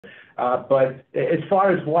But as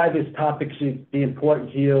far as why this topic should be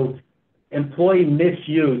important to you, employee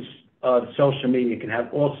misuse of social media can have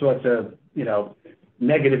all sorts of,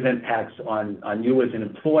 negative impacts on you as an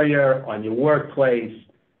employer, on your workplace,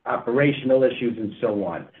 operational issues, and so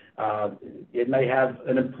on. It may have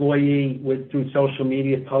an employee through social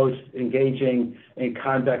media posts engaging in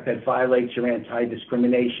conduct that violates your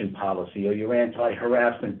anti-discrimination policy or your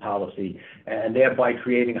anti-harassment policy, and thereby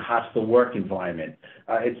creating a hostile work environment.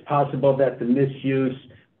 It's possible that the misuse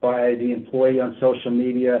by the employee on social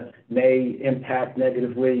media may impact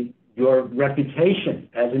negatively your reputation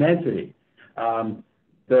as an entity.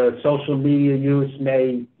 The social media use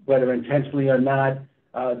may, whether intentionally or not,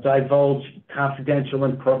 divulge confidential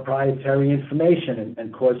and proprietary information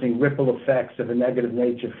and causing ripple effects of a negative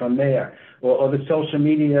nature from there. Or the social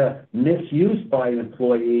media misuse by an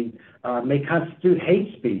employee may constitute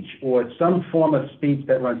hate speech or some form of speech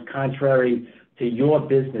that runs contrary to your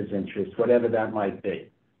business interests, whatever that might be.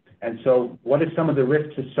 And so what are some of the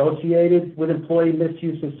risks associated with employee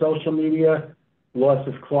misuse of social media? Loss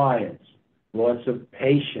of clients, loss of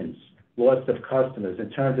patients, loss of customers. In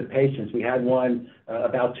terms of patients, we had one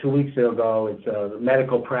about 2 weeks ago. It's a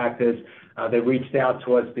medical practice. They reached out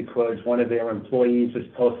to us because one of their employees was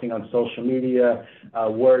posting on social media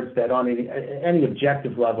words that on any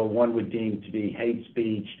objective level one would deem to be hate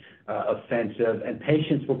speech, offensive, and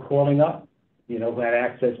patients were calling up, who had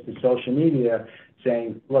access to social media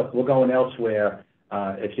saying, look, we're going elsewhere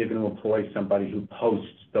if you're going to employ somebody who posts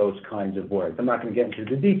those kinds of words. I'm not going to get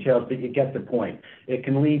into the details, but you get the point. It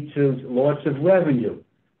can lead to loss of revenue,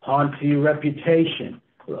 harm to your reputation,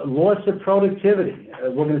 loss of productivity.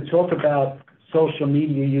 We're going to talk about social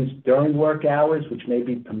media use during work hours, which may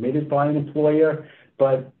be permitted by an employer,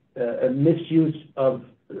 but a misuse of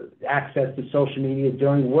access to social media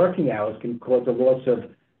during working hours can cause a loss of,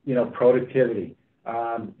 productivity.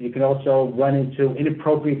 You can also run into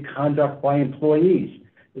inappropriate conduct by employees.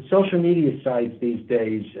 The social media sites these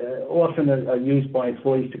days often are used by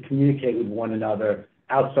employees to communicate with one another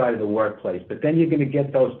outside of the workplace. But then you're going to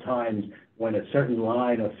get those times when a certain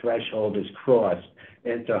line or threshold is crossed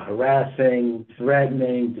into harassing,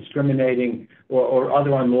 threatening, discriminating, or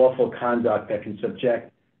other unlawful conduct that can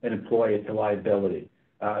subject an employer to liability.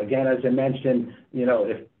 Again, as I mentioned,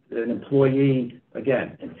 if an employee,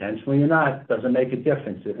 again, intentionally or not, doesn't make a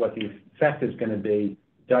difference at what the effect is going to be,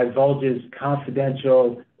 divulges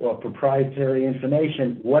confidential or proprietary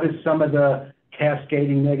information, what are some of the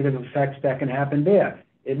cascading negative effects that can happen there?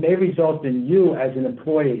 It may result in you as an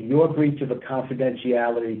employee, your breach of a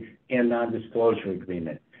confidentiality and non-disclosure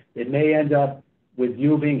agreement. It may end up with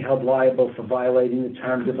you being held liable for violating the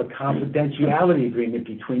terms of a confidentiality agreement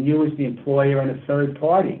between you as the employer and a third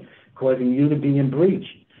party, causing you to be in breach.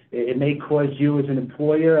 It may cause you as an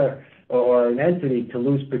employer or an entity to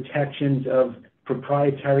lose protections of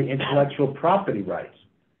proprietary intellectual property rights.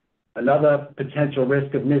 Another potential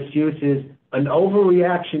risk of misuse is an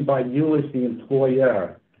overreaction by you as the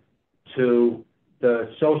employer to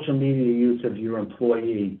the social media use of your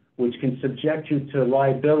employee, which can subject you to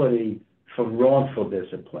liability for wrongful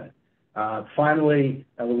discipline. Finally,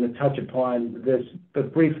 and we're going to touch upon this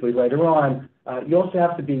but briefly later on, you also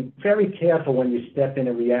have to be very careful when you step in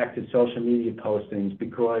and react to social media postings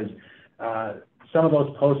because some of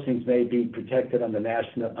those postings may be protected under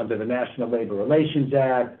the National Labor Relations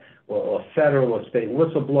Act or federal or state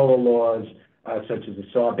whistleblower laws such as the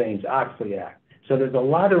Sarbanes-Oxley Act. So there's a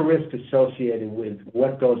lot of risk associated with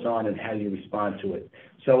what goes on and how you respond to it.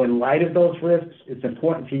 So in light of those risks, it's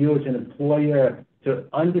important for you as an employer to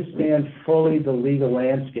understand fully the legal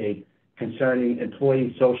landscape concerning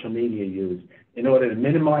employee social media use in order to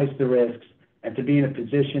minimize the risks and to be in a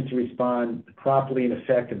position to respond properly and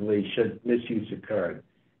effectively should misuse occur.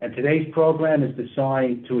 And today's program is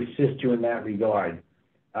designed to assist you in that regard.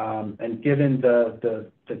 And given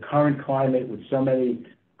the current climate with so many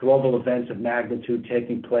global events of magnitude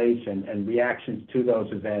taking place and reactions to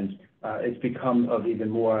those events, it's become of even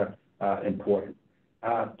more importance.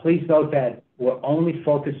 Please note that we're only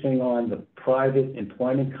focusing on the private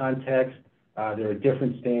employment context. There are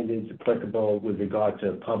different standards applicable with regard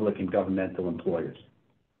to public and governmental employers.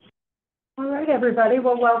 All right, everybody.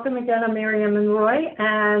 Well, welcome again. I'm Mary Ann Monroy.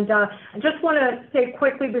 And I just want to say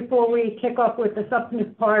quickly before we kick off with the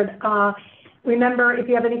substantive part, remember, if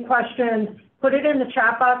you have any questions, put it in the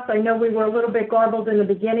chat box. I know we were a little bit garbled in the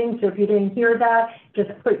beginning, so if you didn't hear that, just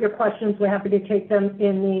put your questions. We're happy to take them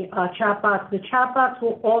in the chat box. The chat box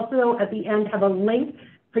will also, at the end, have a link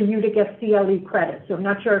for you to get CLE credit. So I'm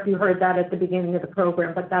not sure if you heard that at the beginning of the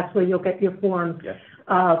program, but that's where you'll get your form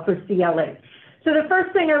for CLE. So the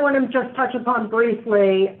first thing I want to just touch upon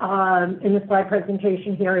briefly in the slide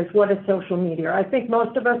presentation here is what is social media. I think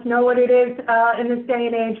most of us know what it is in this day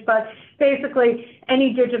and age, but basically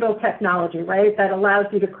any digital technology, right, that allows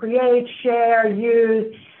you to create, share,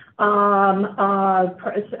 use,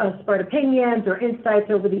 spread opinions or insights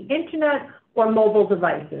over the internet or mobile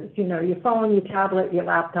devices, you know, your phone, your tablet, your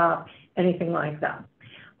laptop, anything like that.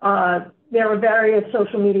 There are various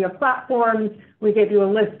social media platforms. We gave you a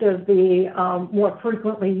list of the more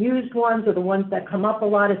frequently used ones, or the ones that come up a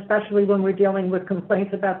lot, especially when we're dealing with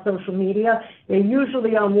complaints about social media. They're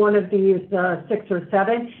usually on one of these 6 or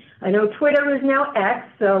 7. I know Twitter is now X,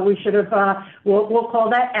 so we should have, we'll call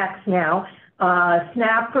that X now.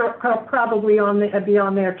 Snap probably be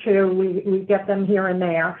on there too. We get them here and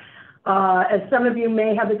there. As some of you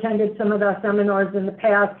may have attended some of our seminars in the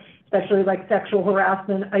past, especially like sexual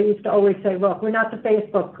harassment, I used to always say, look, we're not the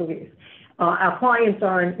Facebook police. Our clients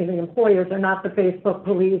aren't, and the employers are not the Facebook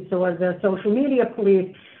police or the social media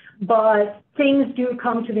police, but things do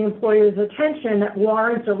come to the employer's attention that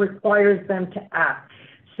warrants or requires them to act.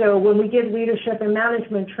 So when we give leadership and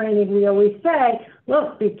management training, we always say,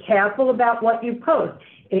 look, be careful about what you post.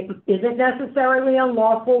 It isn't necessarily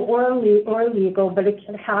unlawful or illegal, but it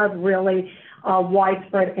can have really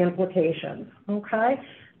widespread implications, okay?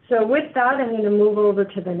 So with that, I'm going to move over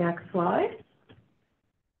to the next slide.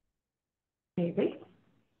 Maybe.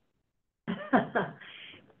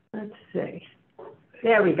 Let's see.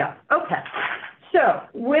 There we go. Okay. So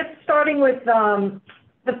starting with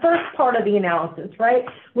the first part of the analysis, right?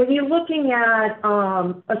 When you're looking at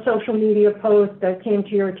a social media post that came to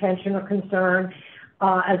your attention or concern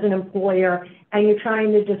as an employer, and you're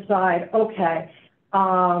trying to decide, okay,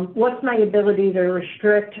 what's my ability to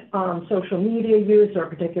restrict social media use or a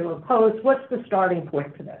particular post? What's the starting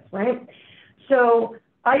point for this, right? So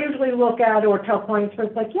I usually look at or tell clients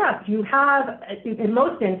first, like, yes, you have, in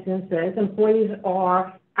most instances, employees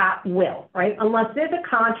are at will, right? Unless there's a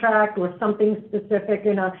contract or something specific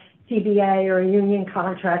in a CBA or a union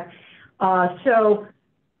contract. So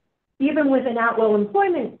even with an at-will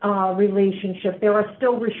employment relationship, there are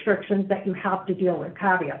still restrictions that you have to deal with,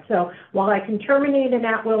 caveats. So while I can terminate an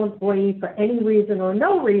at-will employee for any reason or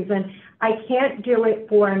no reason, I can't do it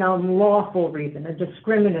for an unlawful reason, a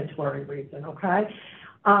discriminatory reason, okay?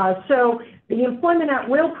 So the employment at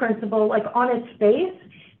will principle, like on its face,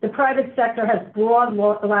 the private sector has broad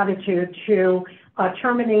latitude to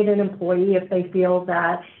terminate an employee if they feel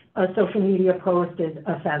that a social media post is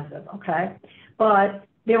offensive, okay? But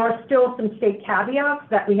there are still some state caveats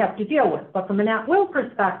that we have to deal with. But from an at-will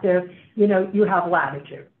perspective, you know, you have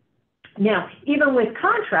latitude. Now, even with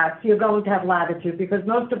contracts, you're going to have latitude because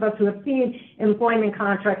most of us who have seen employment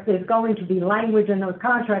contracts, there's going to be language in those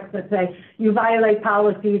contracts that say you violate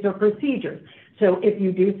policies or procedures. So if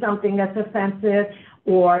you do something that's offensive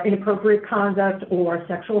or inappropriate conduct or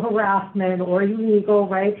sexual harassment or illegal,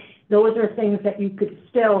 right, those are things that you could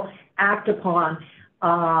still act upon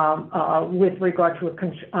with regard to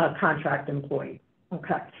a contract employee,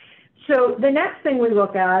 okay? So the next thing we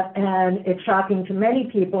look at, and it's shocking to many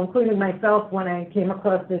people, including myself when I came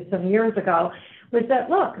across this some years ago, was that,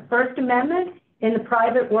 look, First Amendment in the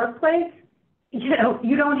private workplace, you know,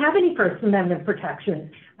 you don't have any First Amendment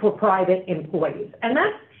protections for private employees. And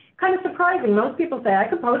that's kind of surprising. Most people say, I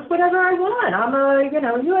can post whatever I want. I'm a, you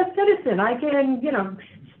know, U.S. citizen. I can, you know,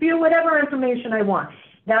 spew whatever information I want.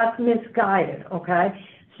 That's misguided, okay?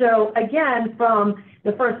 So again, from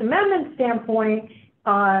the First Amendment standpoint,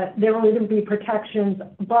 there wouldn't be protections,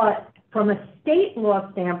 but from a state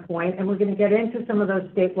law standpoint, and we're going to get into some of those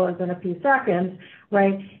state laws in a few seconds,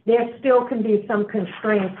 right, there still can be some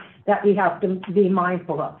constraints that we have to be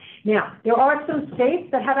mindful of. Now, there are some states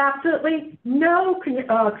that have absolutely no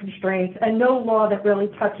constraints and no law that really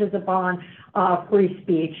touches upon free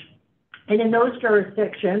speech. And in those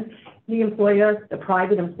jurisdictions, the employer, the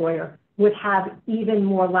private employer, would have even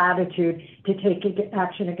more latitude to take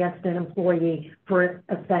action against an employee for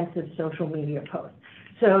offensive social media posts.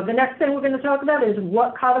 So the next thing we're going to talk about is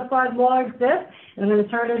what codified law exists. And I'm going to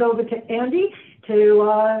turn it over to Andy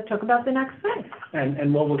to talk about the next thing.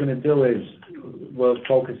 And what we're going to do is we're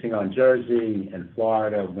focusing on Jersey and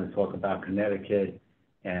Florida. We're going to talk about Connecticut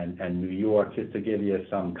and New York, just to give you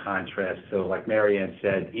some contrast. So like Marianne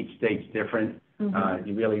said, each state's different. Mm-hmm.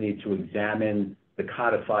 You really need to examine the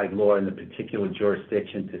codified law in the particular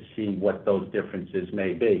jurisdiction to see what those differences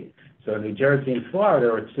may be. So New Jersey and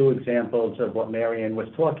Florida are two examples of what Marianne was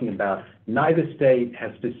talking about. Neither state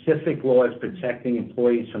has specific laws protecting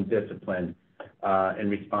employees from discipline in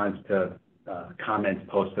response to comments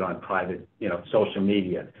posted on private, social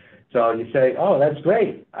media. So you say, oh, that's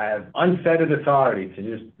great. I have unfettered authority to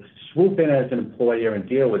just swoop in as an employer and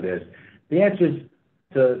deal with this. The answer is,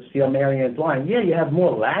 to steal Mary Ann's line, yeah, you have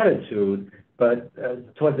more latitude, but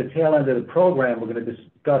towards the tail end of the program, we're going to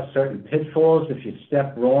discuss certain pitfalls if you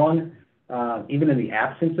step wrong, even in the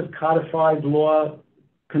absence of codified law,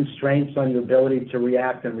 constraints on your ability to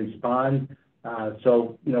react and respond.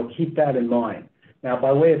 So, keep that in mind. Now,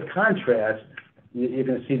 by way of contrast, you're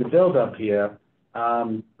going to see the build-up here.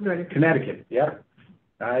 Connecticut, yep.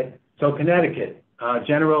 All right. So Connecticut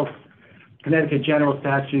General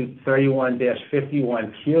Statute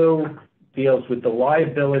 31-51Q deals with the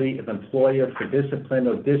liability of employer for discipline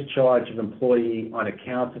or discharge of employee on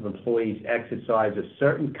account of employee's exercise of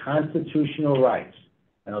certain constitutional rights.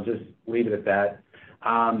 And I'll just leave it at that.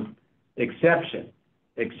 Exception.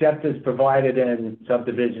 Except as provided in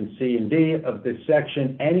subdivision C and D of this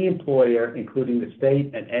section, any employer, including the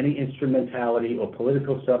state and any instrumentality or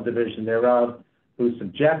political subdivision thereof, who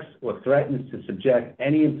subjects or threatens to subject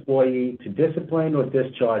any employee to discipline or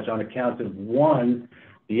discharge on account of, one,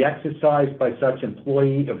 the exercise by such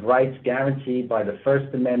employee of rights guaranteed by the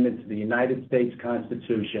First Amendment to the United States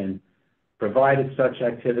Constitution, provided such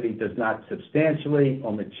activity does not substantially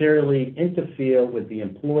or materially interfere with the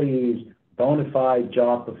employee's bona fide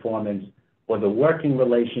job performance or the working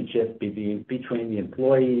relationship between the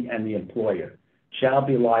employee and the employer, shall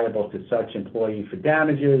be liable to such employee for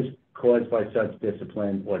damages caused by such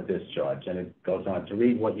discipline or discharge. And it goes on to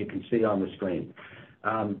read what you can see on the screen.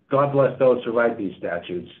 God bless those who write these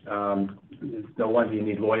statutes. No wonder you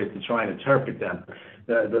need lawyers to try and interpret them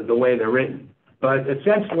the way they're written. But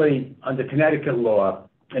essentially, under Connecticut law,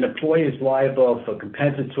 an employee is liable for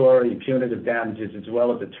compensatory and punitive damages as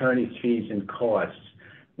well as attorney's fees and costs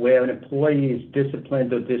where an employee is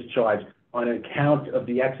disciplined or discharged on account of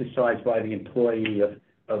the exercise by the employee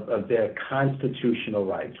of their constitutional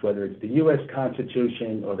rights, whether it's the U.S.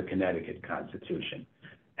 Constitution or the Connecticut Constitution.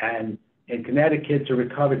 And in Connecticut, to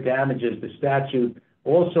recover damages, the statute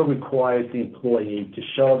also requires the employee to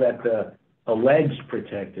show that the alleged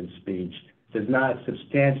protected speech does not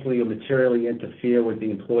substantially or materially interfere with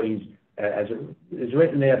the employee's, as it is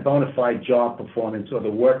written there, bona fide job performance or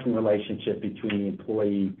the working relationship between the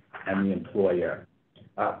employee and the employer.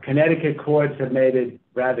 Connecticut courts have made it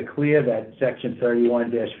rather clear that Section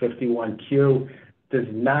 31-51Q does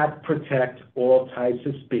not protect all types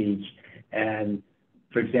of speech, and,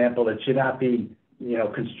 for example, it should not be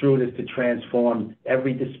construed as to transform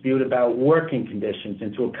every dispute about working conditions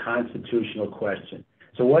into a constitutional question.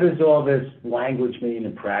 So what does all this language mean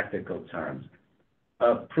in practical terms?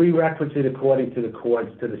 A prerequisite, according to the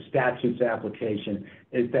courts, to the statute's application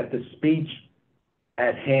is that the speech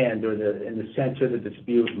at hand or in the center of the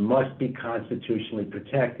dispute must be constitutionally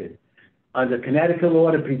protected. Under Connecticut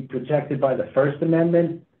law, to be protected by the First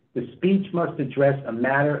Amendment, the speech must address a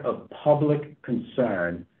matter of public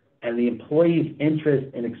concern, and the employee's interest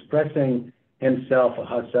in expressing himself or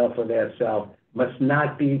herself or theirself must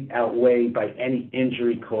not be outweighed by any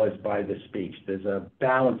injury caused by the speech. There's a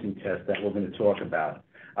balancing test that we're going to talk about.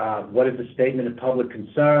 What is a statement of public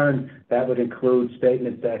concern? That would include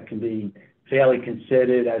statements that can be fairly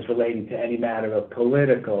considered as relating to any matter of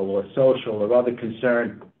political or social or other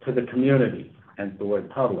concern to the community, hence the word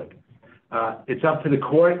public. It's up to the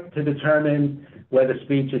court to determine whether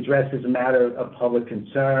speech addresses a matter of public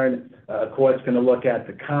concern. A court's going to look at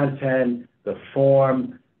the content, the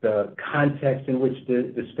form, the context in which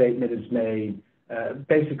the statement is made,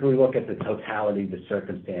 basically look at the totality of the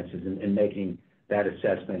circumstances in making that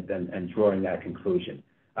assessment and drawing that conclusion.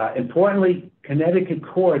 Importantly, Connecticut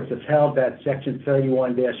courts have held that Section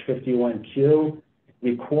 31-51Q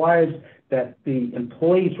requires that the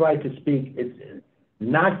employee's right to speak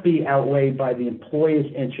not be outweighed by the employer's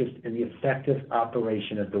interest in the effective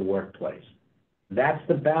operation of the workplace. That's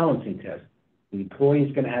the balancing test. The employee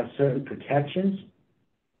is going to have certain protections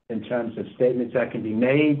in terms of statements that can be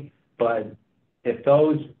made, but if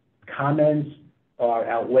those comments are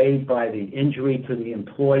outweighed by the injury to the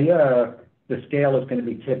employer, the scale is going to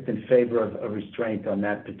be tipped in favor of a restraint on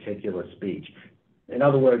that particular speech. In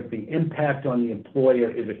other words, the impact on the employer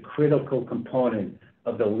is a critical component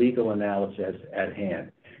of the legal analysis at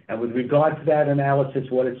hand. And with regard to that analysis,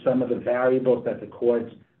 what are some of the variables that the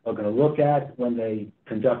courts are going to look at when they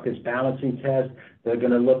conduct this balancing test? They're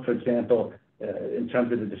going to look, for example, in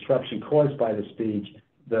terms of the disruption caused by the speech,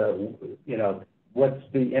 what's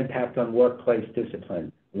the impact on workplace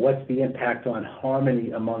discipline? What's the impact on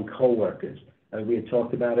harmony among coworkers? We had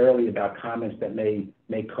talked about earlier about comments that may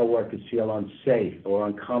make coworkers feel unsafe or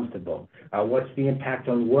uncomfortable. What's the impact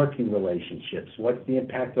on working relationships? What's the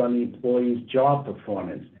impact on the employee's job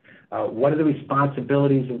performance? what are the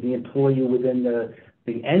responsibilities of the employee within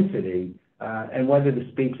the entity, and whether the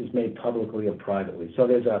speech is made publicly or privately. So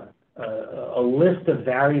there's a list of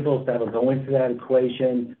variables that will go into that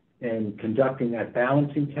equation in conducting that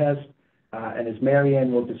balancing test. And as Mary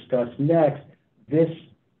Ann will discuss next, this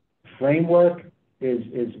framework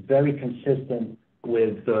is very consistent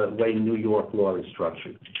with the way New York law is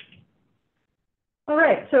structured. All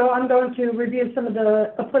right, so I'm going to review some of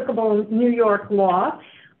the applicable New York law.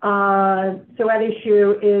 So at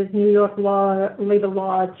issue is New York law, labor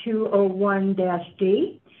law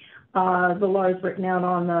 201-D. The law is written out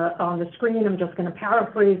on the screen. I'm just going to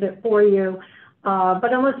paraphrase it for you.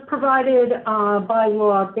 But unless provided by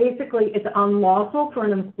law, basically it's unlawful for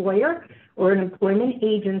an employer or an employment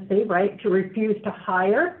agency, right, to refuse to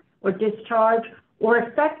hire or discharge or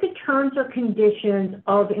affect the terms or conditions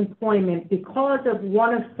of employment because of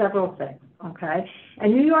one of several things, okay?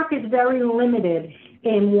 And New York is very limited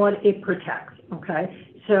in what it protects, okay?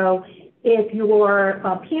 So if you're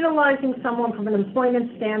penalizing someone from an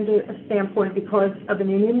employment standpoint because of an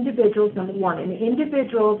individual's, number one, an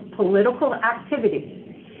individual's political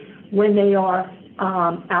activities when they are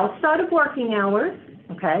outside of working hours,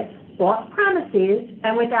 okay, off premises,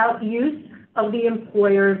 and without use of the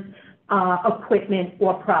employer's equipment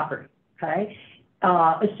or property, okay?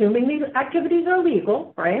 Assuming these activities are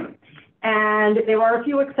legal, right? And there are a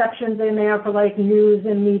few exceptions in there for like news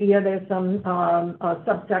and media. There's some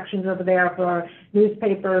subsections over there for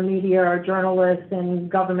newspaper, media, or journalists and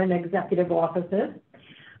government executive offices,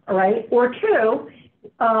 all right? Or two,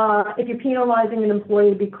 if you're penalizing an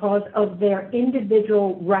employee because of their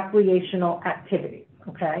individual recreational activities,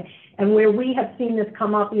 okay? And where we have seen this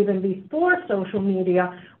come up even before social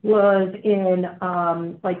media was in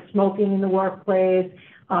like smoking in the workplace.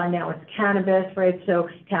 Now it's cannabis, right? So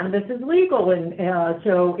cannabis is legal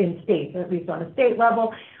so in states, at least on a state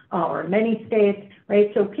level, or many states, right?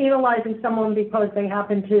 So penalizing someone because they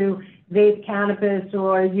happen to vape cannabis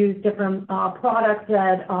or use different products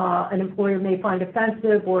that an employer may find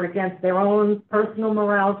offensive or against their own personal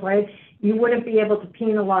morals, right? You wouldn't be able to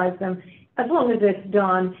penalize them as long as it's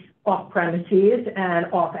done off premises and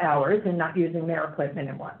off hours and not using their equipment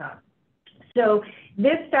and whatnot. So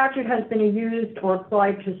this statute has been used or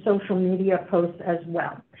applied to social media posts as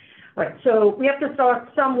well. Right, so we have to start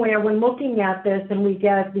somewhere when looking at this and we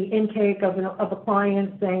get the intake of a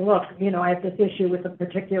client saying, look, you know, I have this issue with a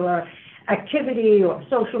particular activity or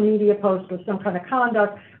social media post or some kind of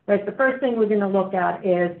conduct, right? The first thing we're going to look at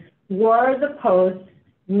is, were the posts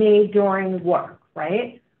made during work,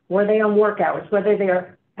 right? Were they on work hours, whether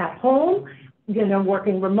they're at home, you know,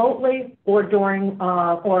 working remotely or during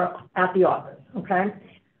or at the office, okay?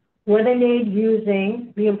 Were they made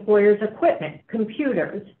using the employer's equipment,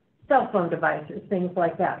 computers, cell phone devices, things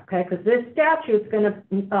like that, okay? Because this statute is going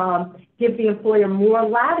to give the employer more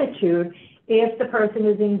latitude if the person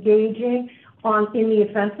is engaging in the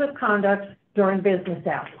offensive conduct during business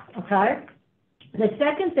hours, okay? The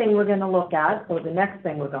second thing we're going to look at, or the next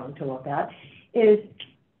thing we're going to look at, is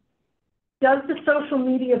does the social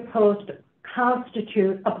media post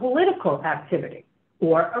constitute a political activity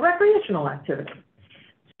or a recreational activity?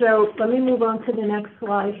 So let me move on to the next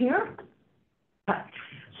slide here.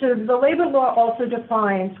 So the labor law also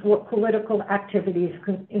defines what political activities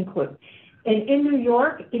include. And in New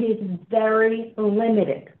York, it is very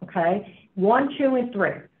limited, okay? 1, 2, and 3.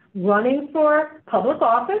 Running for public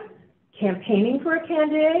office, campaigning for a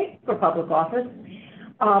candidate for public office,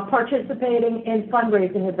 participating in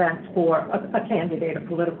fundraising events for a candidate, a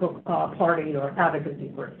political party or advocacy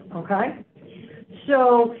group, okay?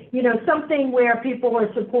 So, you know, something where people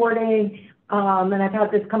are supporting, and I've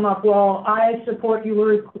had this come up, well, I support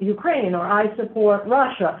Ukraine or I support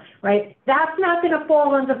Russia, right? That's not going to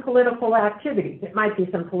fall under political activities. It might be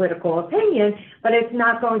some political opinion, but it's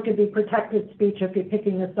not going to be protected speech if you're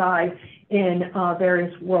picking a side in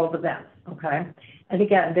various world events, okay? And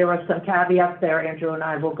again, there are some caveats there Andrew and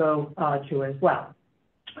I will go to as well.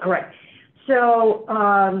 All right. So,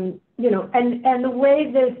 you know, and the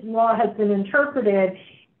way this law has been interpreted,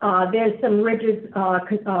 there's some rigid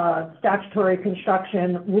statutory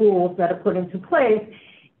construction rules that are put into place.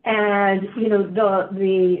 And, you know,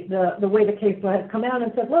 the way the case law has come out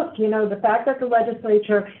and said, look, you know, the fact that the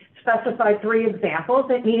legislature specified 3 examples,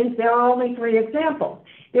 it means there are only 3 examples.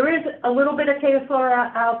 There is a little bit of case law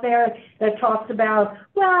out there that talks about,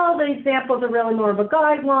 well, the examples are really more of a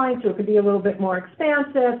guideline, so it could be a little bit more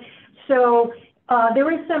expansive. So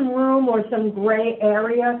there is some room or some gray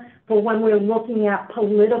area for when we're looking at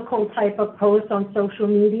political type of posts on social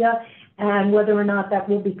media, and whether or not that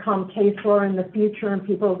will become case law in the future and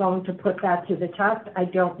people are going to put that to the test, I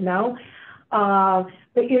don't know.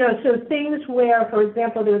 But, you know, so things where, for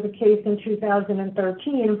example, there was a case in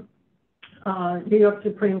 2013, New York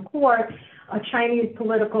Supreme Court, a Chinese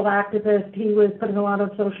political activist, he was putting a lot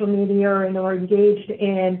of social media and or engaged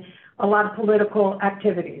in a lot of political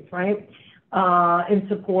activities, right, in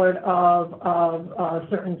support of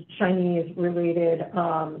certain Chinese-related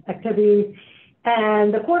activities.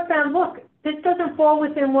 And the court found, look, this doesn't fall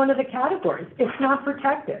within one of the categories. It's not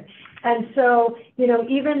protected. And so, you know,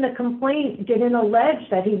 even the complaint didn't allege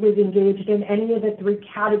that he was engaged in any of the three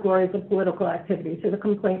categories of political activity. So the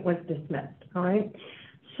complaint was dismissed, all right?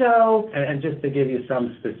 So... And just to give you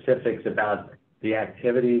some specifics about the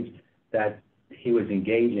activities that he was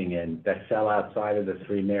engaging in that fell outside of the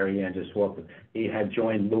three Mary Ann just walked. He had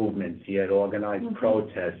joined movements. He had organized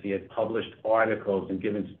protests. He had published articles and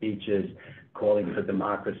given speeches calling for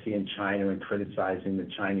democracy in China and criticizing the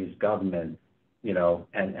Chinese government, you know,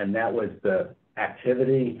 and that was the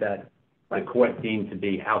activity that the court deemed to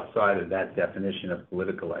be outside of that definition of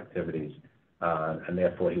political activities, and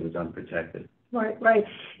therefore he was unprotected. Right, right.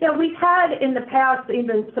 Now, we've had in the past,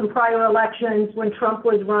 even some prior elections when Trump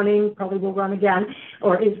was running, probably will run again,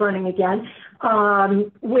 or is running again,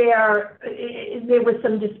 where there was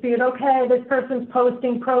some dispute, okay, this person's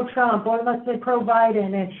posting pro-Trump, or let's say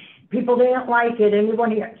pro-Biden, and people didn't like it,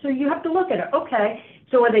 anyone here. So you have to look at it, okay,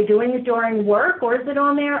 so are they doing it during work, or is it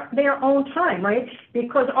on their own time, right?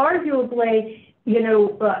 Because arguably, you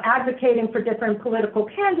know, advocating for different political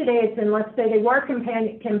candidates, and let's say they were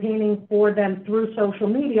campaigning for them through social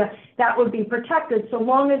media, that would be protected so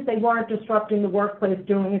long as they weren't disrupting the workplace,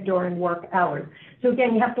 doing it during work hours. So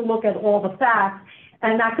again, you have to look at all the facts,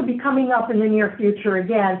 and that could be coming up in the near future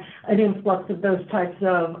again, an influx of those types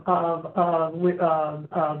of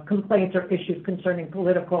complaints or issues concerning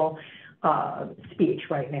political speech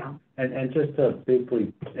right now. And just to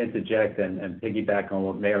briefly interject and piggyback on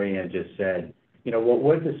what Mary Ann just said, you know, what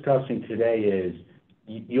we're discussing today is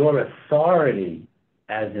your authority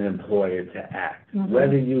as an employer to act,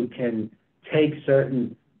 whether you can take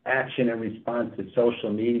certain action in response to social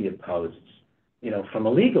media posts, you know, from a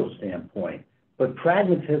legal standpoint. But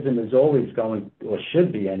pragmatism is always going, or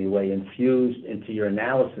should be anyway, infused into your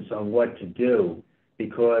analysis on what to do,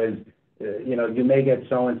 because, you know, you may get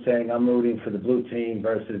someone saying, I'm rooting for the blue team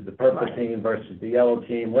versus the purple team versus the yellow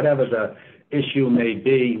team, whatever the issue may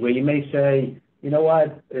be, where you may say, you know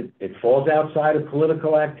what, it falls outside of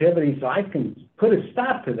political activity, so I can put a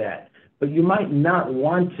stop to that. But you might not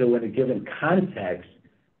want to in a given context,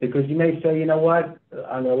 because you may say, you know what,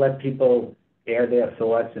 I'm going to let people air their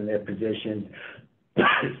thoughts and their positions.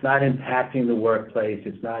 It's not impacting the workplace.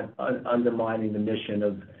 It's not undermining the mission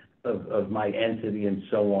of my entity and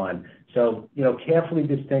so on. So, you know, carefully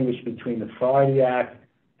distinguish between the Authority Act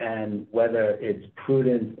and whether it's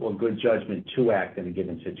prudent or good judgment to act in a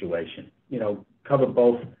given situation. You know, cover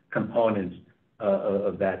both components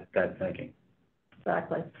of that thinking.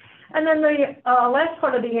 Exactly. And then the last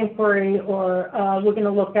part of the inquiry, or we're going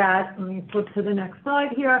to look at, let me flip to the next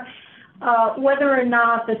slide here, whether or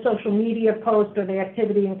not the social media post or the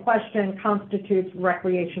activity in question constitutes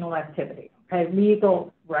recreational activity, okay,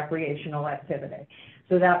 legal recreational activity.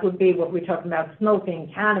 So that would be what we're talking about,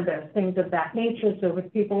 smoking, cannabis, things of that nature. So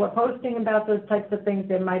if people are posting about those types of things,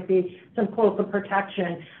 there might be some closer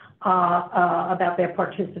protection about their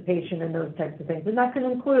participation in those types of things. And that can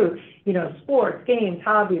include, you know, sports, games,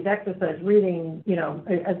 hobbies, exercise, reading, you know,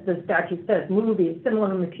 as the statute says, movies,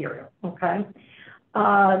 similar material, okay?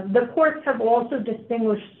 The courts have also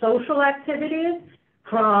distinguished social activities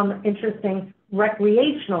from interesting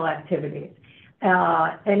recreational activities.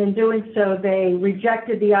 And in doing so, they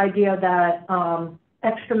rejected the idea that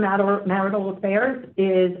extramarital affairs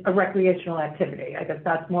is a recreational activity. I guess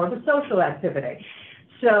that's more of a social activity.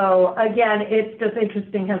 So again, it's just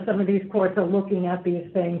interesting how some of these courts are looking at these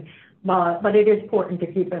things, but it is important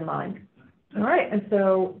to keep in mind. All right, and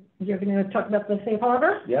so you're going to talk about the safe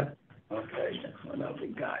harbor? Yep. Okay, what else we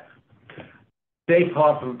got? Safe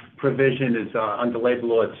harbor provision is under Labor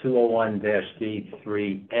Law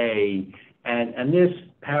 201-D3A, and this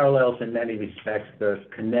parallels in many respects the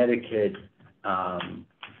Connecticut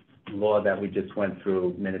law that we just went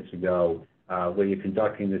through minutes ago, where you're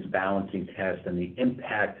conducting this balancing test and the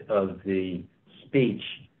impact of the speech,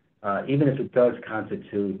 even if it does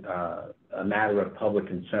constitute a matter of public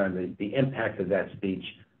concern, the impact of that speech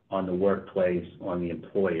on the workplace, on the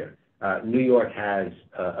employer. New York has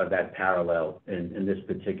that parallel in this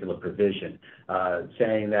particular provision,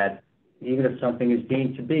 saying that even if something is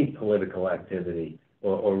deemed to be political activity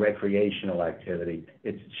or recreational activity,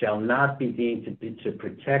 it shall not be deemed to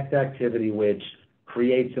protect activity which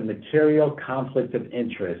creates a material conflict of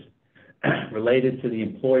interest related to the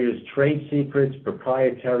employer's trade secrets,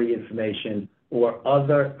 proprietary information, or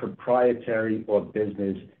other proprietary or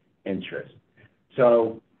business interests.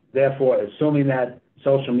 So, therefore, assuming that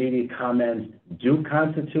social media comments do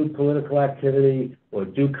constitute political activity or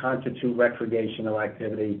do constitute recreational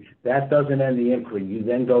activity, that doesn't end the inquiry. You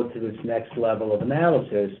then go to this next level of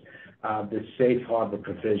analysis, the safe harbor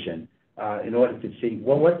provision, in order to see,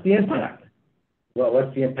 well, what's the impact? Well,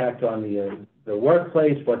 what's the impact on the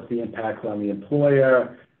workplace? What's the impact on the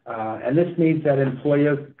employer? And this means that an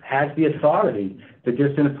employer has the authority to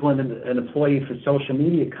discipline an employee for social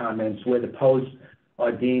media comments where the posts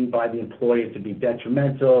are deemed by the employer to be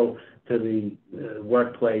detrimental to the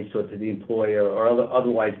workplace or to the employer or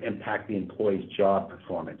otherwise impact the employee's job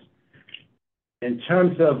performance. In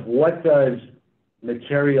terms of what does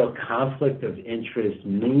material conflict of interest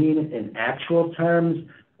mean in actual terms,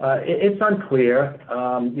 it's unclear.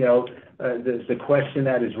 The question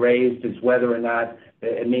that is raised is whether or not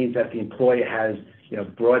it means that the employer has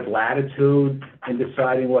broad latitude in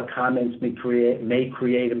deciding what comments may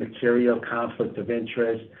create a material conflict of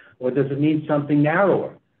interest, or does it mean something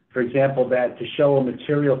narrower? For example, that to show a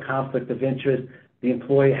material conflict of interest, the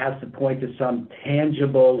employer has to point to some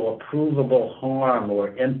tangible or provable harm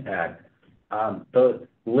or impact. The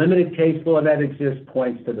limited case law that exists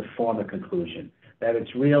points to the former conclusion, that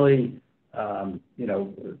it's really,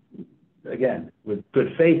 again, with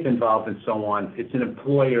good faith involved and so on, it's an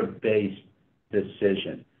employer-based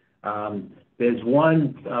decision. There's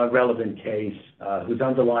one relevant case whose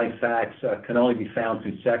underlying facts can only be found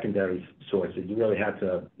through secondary sources. You really have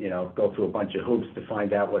to, go through a bunch of hoops to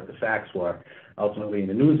find out what the facts were, ultimately in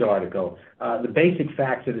a news article. The basic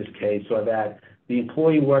facts of this case are that the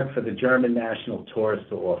employee worked for the German National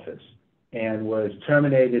Tourist Office and was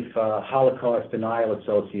terminated for Holocaust denial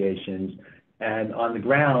associations, and on the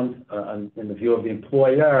ground, in the view of the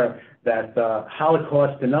employer, that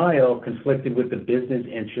Holocaust denial conflicted with the business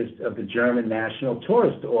interests of the German National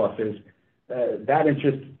Tourist Office. That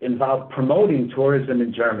interest involved promoting tourism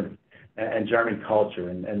in Germany and German culture,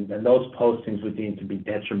 and those postings were deemed to be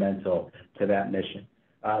detrimental to that mission.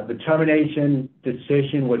 The termination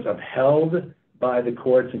decision was upheld by the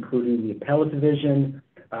courts, including the appellate division,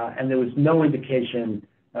 and there was no indication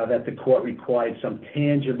that the court required some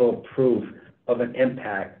tangible proof of an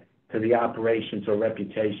impact to the operations or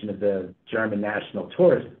reputation of the German National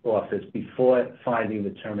Tourist Office before finding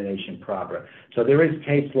the termination proper. So there is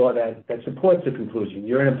case law that supports the conclusion.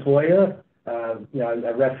 You're an employer. I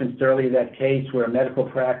referenced earlier that case where a medical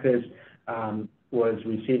practice was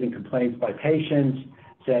receiving complaints by patients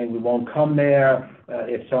saying we won't come there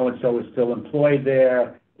if so-and-so is still employed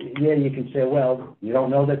there. Yeah, you can say, well, you don't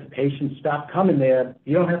know that the patient stopped coming there.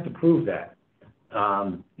 You don't have to prove that.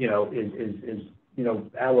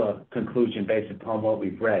 Our conclusion based upon what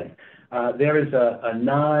we've read. There is a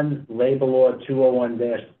non-labor law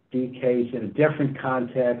 201-D case in a different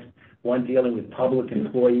context, one dealing with public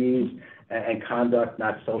employees and conduct,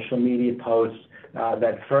 not social media posts,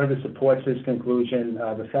 that further supports this conclusion.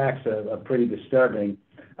 The facts are pretty disturbing.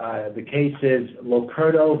 The case is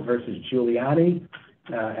Locurdo versus Giuliani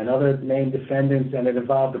and other named defendants, and it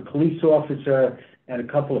involved a police officer and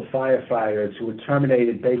a couple of firefighters who were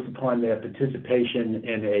terminated based upon their participation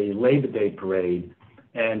in a Labor Day parade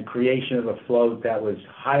and creation of a float that was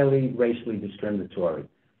highly racially discriminatory.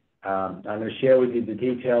 I'm going to share with you the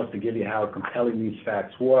details to give you how compelling these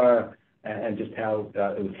facts were and just how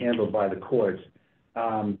it was handled by the courts.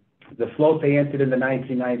 The float they entered in the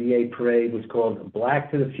 1998 parade was called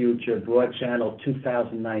Black to the Future, Broad Channel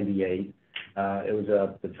 2098.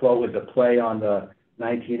 The float was a play on the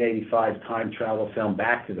 1985 time travel film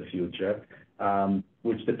Back to the Future,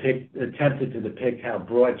 which attempted to depict how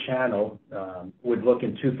Broad Channel would look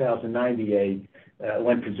in 2098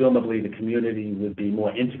 when presumably the community would be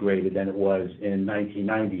more integrated than it was in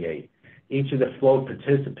 1998. Each of the float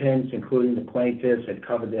participants, including the plaintiffs, had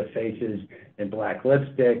covered their faces in black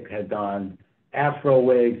lipstick, had donned afro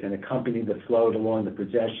wigs, and accompanied the float along the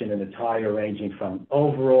procession in attire ranging from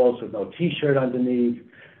overalls with no T-shirt underneath,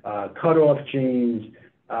 cut-off jeans.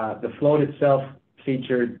 The float itself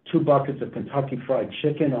featured 2 buckets of Kentucky Fried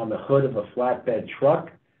Chicken on the hood of a flatbed truck.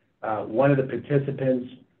 One of the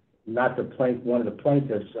participants, one of the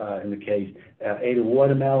plaintiffs in the case, ate a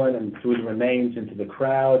watermelon and threw the remains into the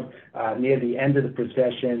crowd. Near the end of the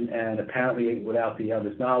procession, and apparently without the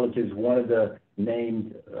other's knowledge, one of the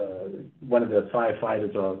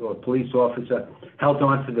firefighters or police officer held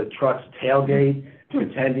onto the truck's tailgate,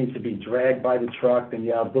 pretending to be dragged by the truck, and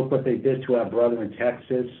yelled, "Look what they did to our brother in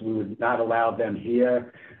Texas. We would not allow them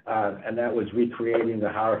here." And that was recreating the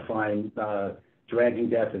horrifying dragging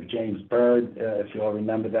death of James Byrd, if you all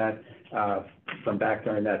remember that. from back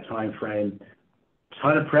during that time frame.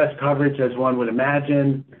 Ton of press coverage, as one would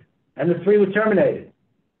imagine, and the three were terminated.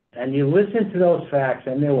 And you listen to those facts,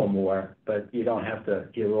 and there were more, but you don't have to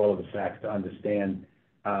hear all of the facts to understand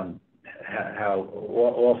how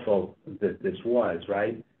awful this was,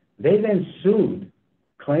 right? They then sued,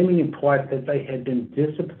 claiming in part that they had been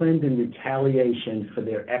disciplined in retaliation for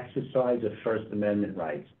their exercise of First Amendment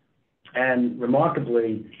rights. And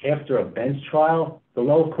remarkably, after a bench trial, the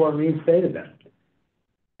lower court reinstated them.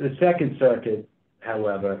 The Second Circuit,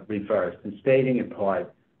 however, reversed, and stating in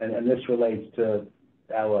part, and this relates to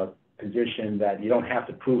our position that you don't have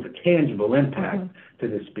to prove a tangible impact to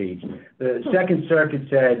the speech. The Second Circuit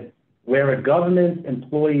said, where a government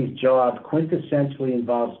employee's job quintessentially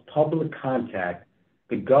involves public contact,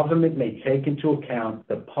 the government may take into account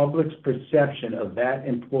the public's perception of that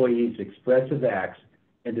employee's expressive acts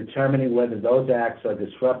in determining whether those acts are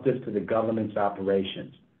disruptive to the government's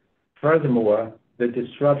operations. Furthermore, the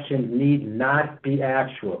disruption need not be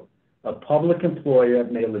actual. A public employer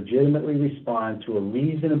may legitimately respond to a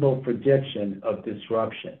reasonable prediction of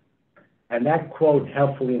disruption. And that quote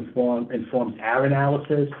helpfully informs our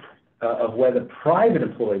analysis of whether private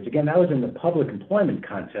employees, again, that was in the public employment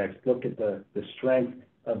context, look at the strength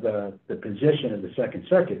of the position of the Second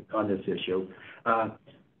Circuit on this issue,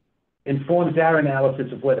 informs our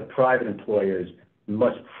analysis of whether private employers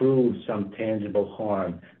must prove some tangible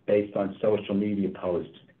harm based on social media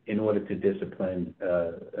posts in order to discipline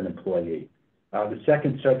an employee. The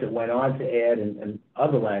Second Circuit went on to add, in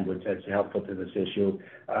other language that's helpful to this issue,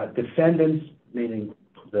 defendants, meaning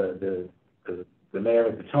the mayor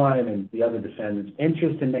at the time and the other defendants,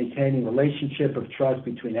 interest in maintaining relationship of trust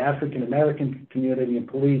between African American community and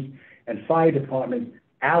police and fire department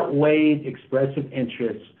outweighed expressive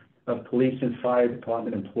interests of police and fire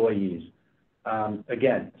department employees.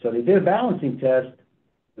 Again, so they did a balancing test.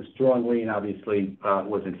 The strong lean, obviously,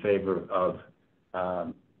 was in favor of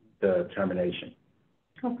the termination.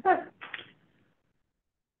 Okay.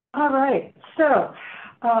 All right. So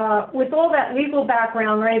with all that legal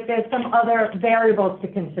background, right, there's some other variables to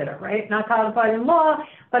consider, right? Not codified in law,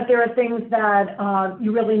 but there are things that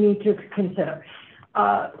you really need to consider.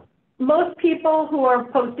 Most people who are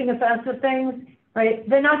posting offensive things, right,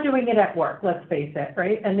 they're not doing it at work, let's face it,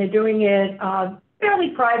 right? And they're doing it fairly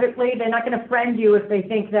privately. They're not going to friend you if they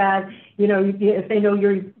think that, you know, if they know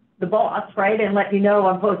you're the boss, right, and let you know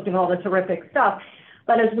I'm posting all this horrific stuff.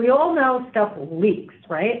 But as we all know, stuff leaks,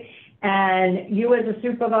 right? And you as a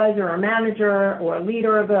supervisor or a manager or a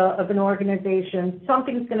leader of an organization,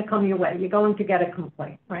 something's going to come your way. You're going to get a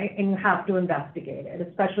complaint, right? And you have to investigate it,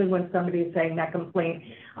 especially when somebody is saying that complaint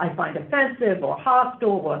I find offensive or hostile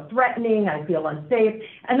or threatening, I feel unsafe.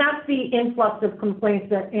 And that's the influx of complaints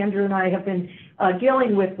that Andrew and I have been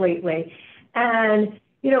dealing with lately. And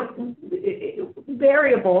you know,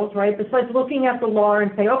 variables, right, besides looking at the law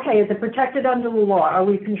and say, okay, is it protected under the law? Are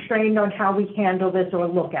we constrained on how we handle this or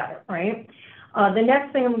look at it, right? The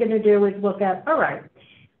next thing I'm going to do is look at, all right,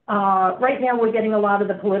 right now we're getting a lot of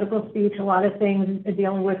the political speech, a lot of things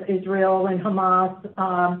dealing with Israel and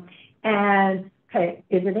Hamas. And, okay,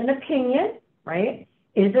 is it an opinion, right?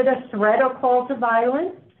 Is it a threat or call to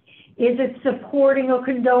violence? Is it supporting or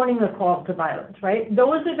condoning a call to violence, right?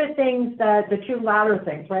 Those are the things that, the two latter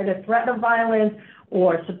things, right? A threat of violence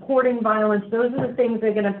or supporting violence, those are the things that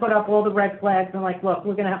are going to put up all the red flags and like, look,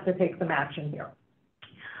 we're going to have to take some action here.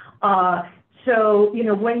 So, you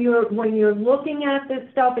know, when you're looking at this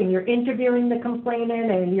stuff and you're interviewing the complainant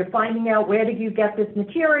and you're finding out where did you get this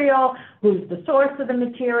material, who's the source of the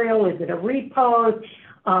material, is it a repost?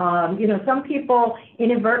 You know, some people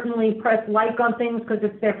inadvertently press like on things because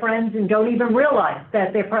it's their friends and don't even realize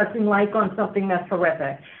that they're pressing like on something that's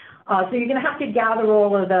horrific. So you're going to have to gather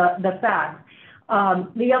all of the facts.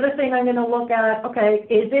 The other thing I'm going to look at, okay,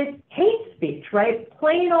 is it hate speech, right?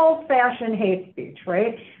 Plain old-fashioned hate speech,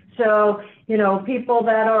 right? So, you know, people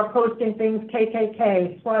that are posting things,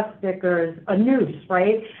 KKK, swastikas, a noose,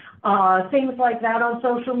 right? Things like that on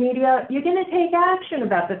social media, you're going to take action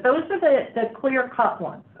about that. Those are the clear-cut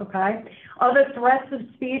ones, okay? Other threats of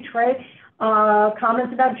speech, right?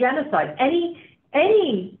 Comments about genocide.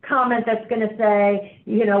 Any comment that's going to say,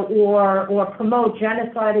 you know, or promote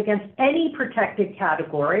genocide against any protected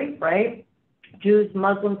category, right? Jews,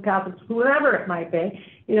 Muslims, Catholics, whoever it might be,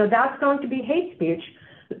 you know, that's going to be hate speech.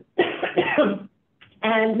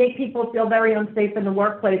 And make people feel very unsafe in the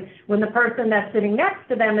workplace when the person that's sitting next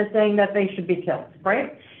to them is saying that they should be killed,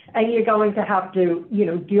 right? And you're going to have to, you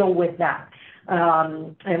know, deal with that.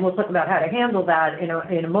 And we'll talk about how to handle that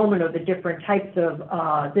in a moment, or the different types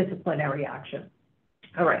of disciplinary action.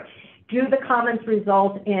 All right. do the comments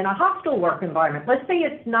result in a hostile work environment? Let's say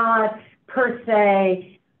it's not per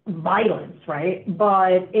se violence, right?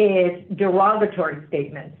 But it's derogatory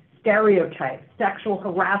statements, stereotypes, sexual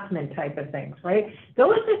harassment type of things, right?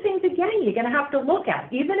 Those are things, again, you're going to have to look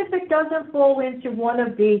at. Even if it doesn't fall into one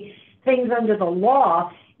of the things under the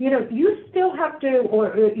law, you still have to,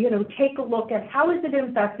 take a look at how is it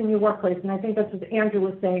impacting your workplace. And I think that's what Andrew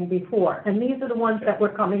was saying before. And these are the ones that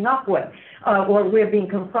we're coming up with, or we're being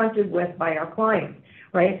confronted with by our clients,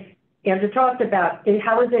 right? Andrew talked about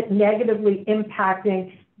how is it negatively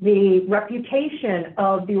impacting the reputation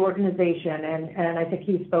of the organization, and I think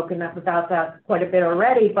he's spoken about that quite a bit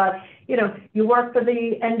already, but, you work for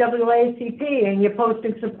the NAACP and you're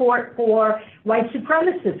posting support for white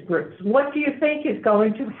supremacist groups. What do you think is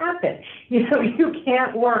going to happen? You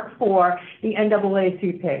can't work for the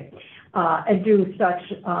NAACP and do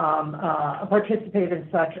such, participate in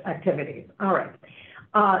such activities. All right.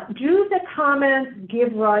 Do the comments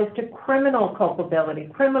give rise to criminal culpability,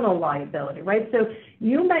 criminal liability, right? So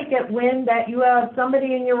you might get wind that you have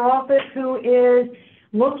somebody in your office who is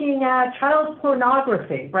looking at child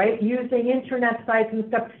pornography, right, using internet sites and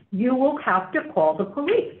stuff. You will have to call the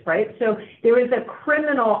police, right? So there is a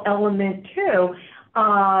criminal element too.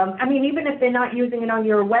 Even if they're not using it on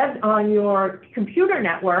your computer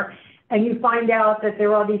network, and you find out that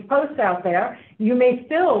there are these posts out there, you may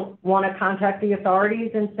still want to contact the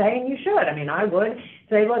authorities and say, and you should. I would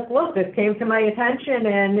say, look, this came to my attention,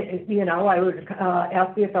 and, I would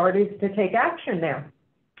ask the authorities to take action there.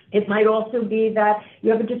 It might also be that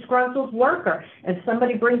you have a disgruntled worker, and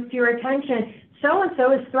somebody brings to your attention,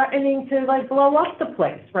 so-and-so is threatening to, blow up the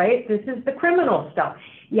place, right? This is the criminal stuff.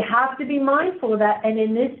 You have to be mindful of that, and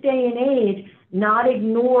in this day and age, not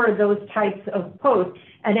ignore those types of posts.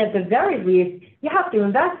 And at the very least, you have to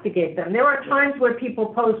investigate them. There are times where people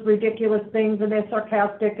post ridiculous things and they're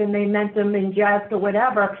sarcastic and they meant them in jest or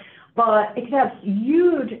whatever, but it can have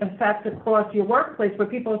huge effects across your workplace where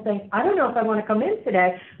people are saying, I don't know if I want to come in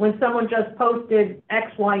today when someone just posted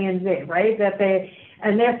X, Y, and Z, right?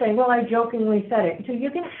 And they're saying, well, I jokingly said it. So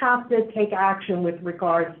you're going to have to take action with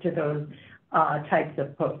regards to those types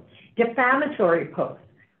of posts. Defamatory posts,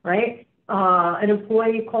 right? An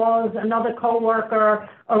employee calls another coworker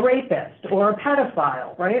a rapist or a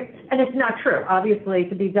pedophile, right? And it's not true. Obviously,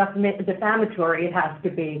 to be defamatory, it has to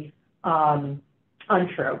be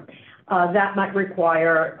untrue. That might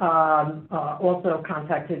require also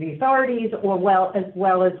contact to the authorities, or as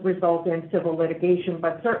well as result in civil litigation,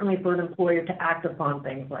 but certainly for an employer to act upon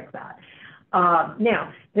things like that.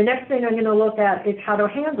 Now, the next thing I'm going to look at is how to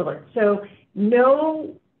handle it. So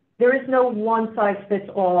there is no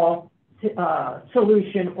one-size-fits-all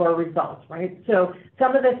solution or results, right? So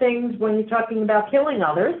some of the things when you're talking about killing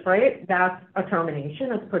others, right, that's a termination,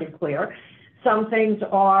 that's pretty clear. Some things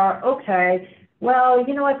are, okay, well,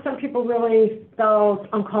 you know what, some people really felt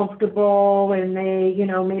uncomfortable and they,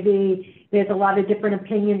 maybe there's a lot of different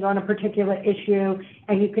opinions on a particular issue,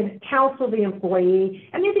 and you can counsel the employee,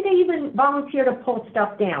 and maybe they even volunteer to pull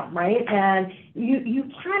stuff down, right? And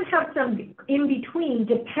you can have some in between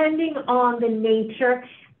depending on the nature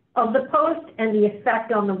of the post and the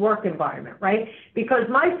effect on the work environment, right? Because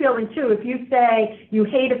my feeling too, if you say you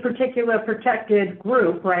hate a particular protected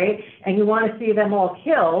group, right, and you want to see them all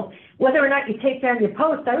killed, whether or not you take down your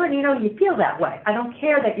post, I already know you feel that way. I don't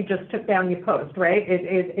care that you just took down your post, right?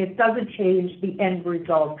 It doesn't change the end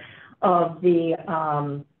result of the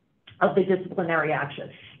disciplinary action.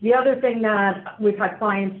 The other thing that we've had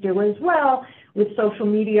clients do as well with social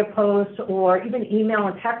media posts or even email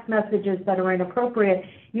and text messages that are inappropriate,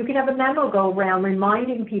 you can have a memo go around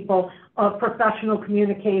reminding people of professional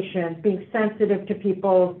communication, being sensitive to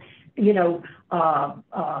people's,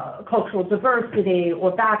 cultural diversity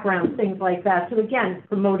or background, things like that. So again,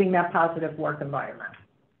 promoting that positive work environment.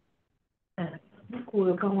 And I think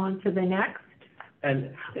we'll go on to the next.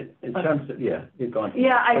 And in terms of, you're going.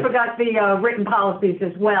 Yeah, I forgot the written policies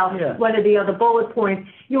as well. Yeah. One of the other bullet points,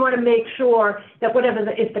 you want to make sure that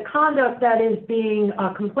if the conduct that is being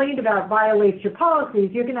complained about violates your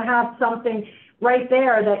policies, you're going to have something right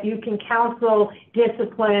there that you can counsel,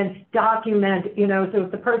 discipline, document, so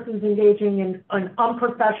if the person's engaging in an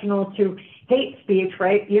unprofessional to hate speech,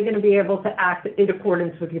 right, you're going to be able to act in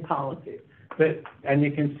accordance with your policies. And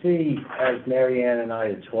you can see, as Mary Ann and I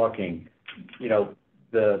are talking,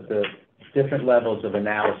 the different levels of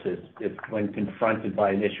analysis when confronted by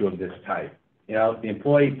an issue of this type. The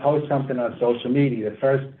employee posts something on social media. The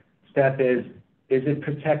first step is it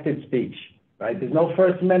protected speech, right? There's no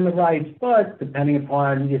First Amendment rights, but depending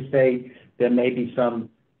upon your state, there may be some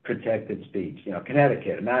protected speech.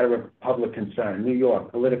 Connecticut, a matter of public concern. New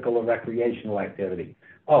York, political or recreational activity.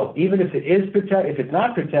 oh, even if it is if it's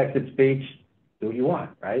not protected speech, do what you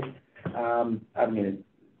want, right? I mean,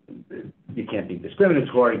 you can't be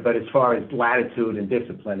discriminatory, but as far as latitude and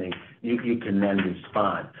disciplining, you can then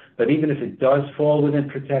respond. But even if it does fall within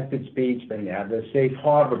protected speech, then you have the safe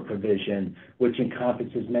harbor provision, which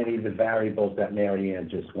encompasses many of the variables that Mary Ann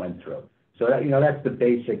just went through. So that, that's the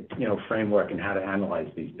basic, framework and how to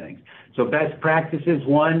analyze these things. So best practices: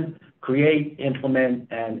 1, create, implement,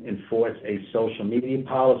 and enforce a social media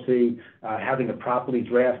policy. Having a properly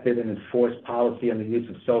drafted and enforced policy on the use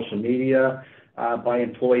of social media by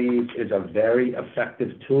employees is a very effective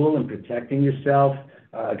tool in protecting yourself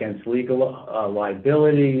against legal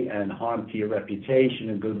liability and harm to your reputation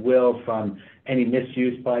and goodwill from any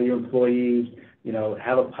misuse by your employees.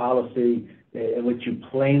 Have a policy in which you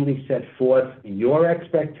plainly set forth your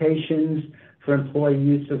expectations for employee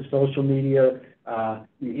use of social media.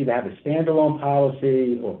 You either have a standalone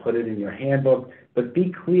policy or put it in your handbook, but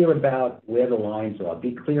be clear about where the lines are.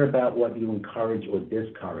 Be clear about what you encourage or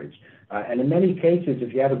discourage. And in many cases,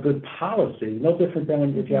 if you have a good policy, no different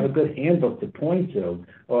than if you have a good handbook to point to,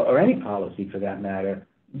 or any policy for that matter,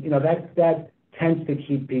 that tends to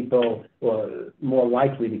keep people, or more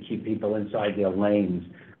likely to keep people inside their lanes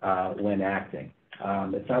when acting.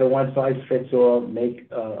 It's not a one-size-fits-all.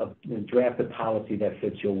 Draft a policy that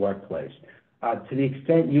fits your workplace. To the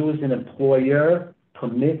extent you as an employer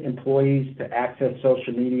permit employees to access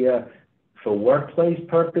social media for workplace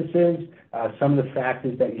purposes, some of the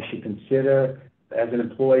factors that you should consider as an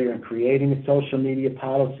employer in creating a social media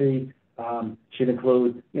policy should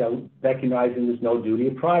include, recognizing there's no duty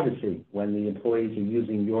of privacy when the employees are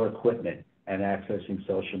using your equipment and accessing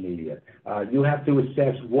social media. You have to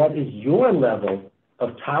assess what is your level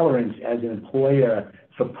of tolerance as an employer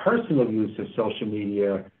for personal use of social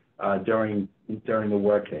media during the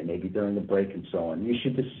workday, maybe during the break and so on. You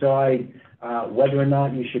should decide whether or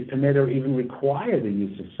not you should permit or even require the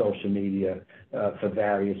use of social media for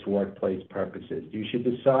various workplace purposes. You should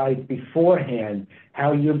decide beforehand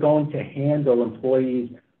how you're going to handle employees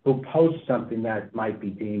who post something that might be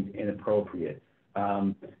deemed inappropriate.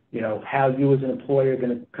 How you as an employer are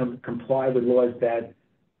going to comply with laws that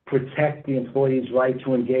protect the employee's right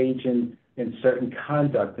to engage in certain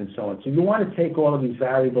conduct and so on. So you want to take all of these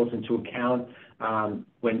variables into account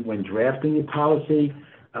when drafting your policy.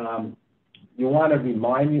 You want to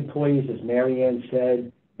remind the employees, as Mary Ann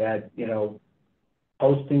said, that,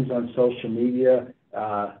 postings on social media,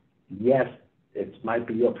 yes, it might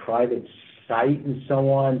be your private site and so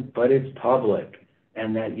on, but it's public,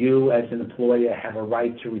 and that you as an employer have a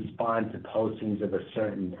right to respond to postings of a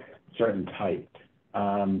certain type.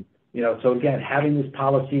 So again, having this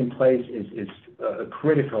policy in place is a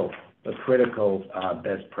critical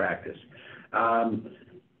best practice.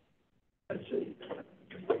 Let's see.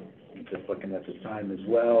 Just looking at the time as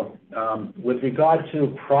well. With regard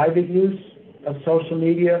to private use of social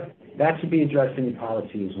media, that should be addressed in your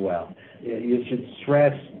policy as well. You should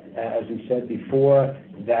stress, as we said before,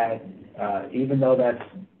 that even though that's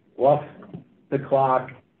off the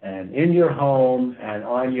clock and in your home and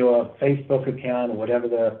on your Facebook account or whatever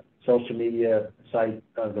the social media site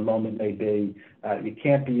of the moment may be, it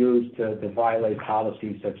can't be used to violate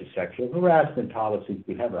policies such as sexual harassment policies.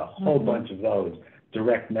 We have a whole bunch of those.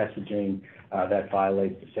 Direct messaging that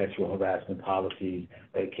violates the sexual harassment policies.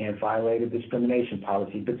 They can't violate a discrimination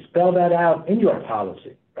policy, but spell that out in your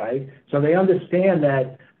policy, right? So they understand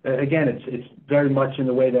that, again, it's very much in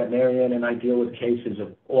the way that Mary Ann and I deal with cases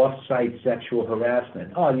of off-site sexual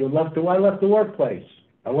harassment. Oh, I left the workplace.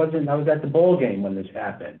 I was at the ball game when this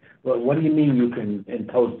happened. Well, what do you mean you can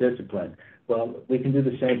impose discipline? Well, we can do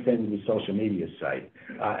the same thing with the social media site.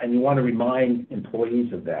 And you want to remind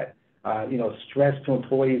employees of that. Stress to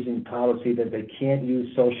employees in policy that they can't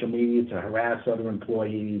use social media to harass other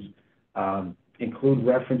employees. Include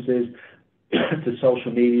references to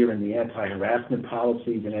social media in the anti-harassment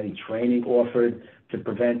policies and any training offered to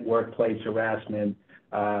prevent workplace harassment.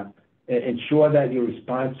 Ensure that your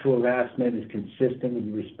response to harassment is consistent with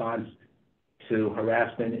your response to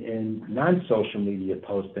harassment in non-social media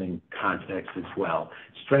posting context as well.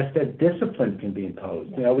 Stress that discipline can be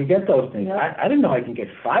imposed. We get those things. I didn't know I can get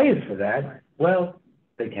fired for that. Well,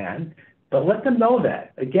 they can, but let them know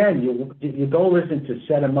that. Again, your goal isn't to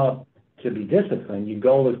set them up to be disciplined. Your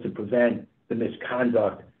goal is to prevent the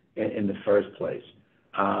misconduct in the first place.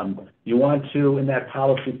 You want to, in that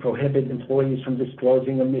policy, prohibit employees from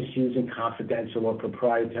disclosing or misusing confidential or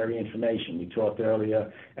proprietary information. We talked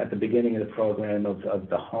earlier at the beginning of the program of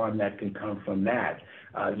the harm that can come from that.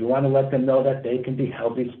 You want to let them know that they can be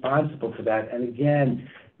held responsible for that. And again,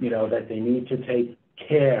 that they need to take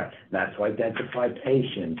care not to identify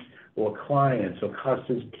patients or clients or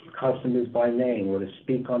customers by name, or to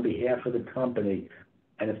speak on behalf of the company.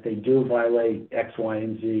 And if they do violate X, Y,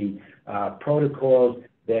 and Z protocols,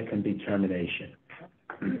 there can be termination.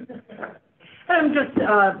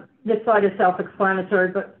 This slide is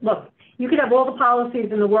self-explanatory, but look, you could have all the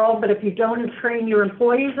policies in the world, but if you don't train your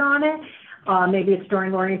employees on it, maybe it's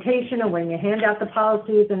during orientation or when you hand out the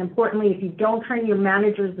policies, and importantly, if you don't train your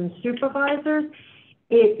managers and supervisors,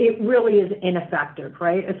 it really is ineffective,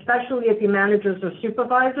 right? Especially if your managers or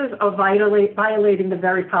supervisors are violating the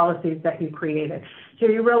very policies that you created. So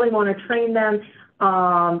you really want to train them,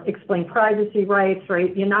 explain privacy rights,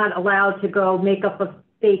 right? You're not allowed to go make up a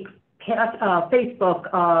fake Facebook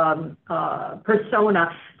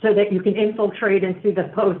persona so that you can infiltrate and see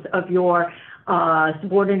the posts of your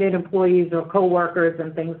subordinate employees or coworkers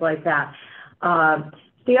and things like that.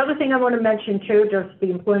 The other thing I want to mention too, just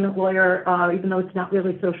the employment lawyer, even though it's not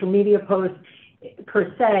really social media posts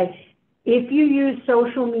per se, if you use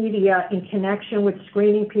social media in connection with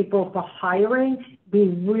screening people for hiring, be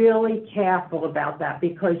really careful about that,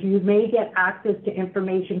 because you may get access to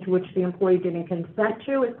information to which the employee didn't consent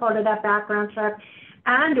to as part of that background check.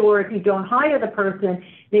 And or if you don't hire the person,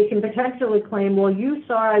 they can potentially claim, well, you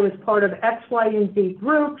saw I was part of X, Y, and Z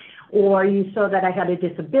group, or you saw that I had a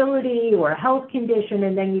disability or a health condition,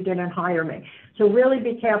 and then you didn't hire me. So really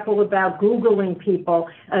be careful about Googling people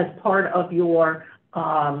as part of your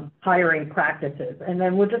hiring practices. And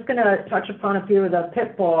then we're just going to touch upon a few of the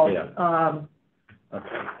pitfalls. Yeah. Okay.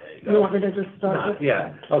 You want me to just start?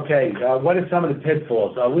 Yeah. Okay. What are some of the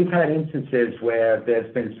pitfalls? We've had instances where there's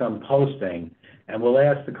been some posting, and we'll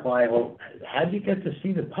ask the client, well, how did you get to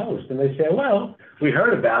see the post? And they say, well, we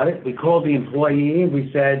heard about it. We called the employee, and we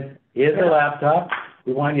said, here's the laptop.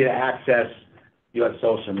 We want you to access your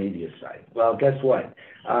social media site. Well, guess what?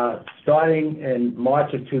 Starting in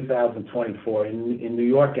March of 2024, in New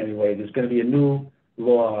York anyway, there's going to be a new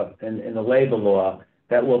law in the labor law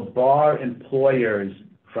that will bar employers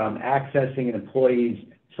from accessing an employee's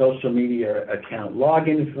social media account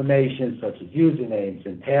login information, such as usernames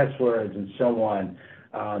and passwords and so on.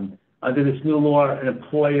 Under this new law, an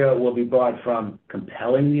employer will be barred from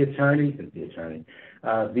compelling the employee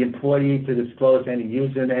to disclose any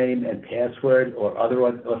username and password or other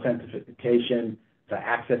authentication for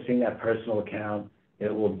accessing that personal account.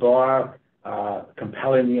 It will bar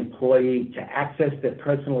compelling the employee to access their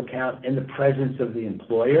personal account in the presence of the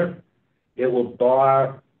employer. It will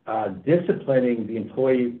bar disciplining the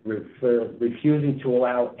employee for refusing to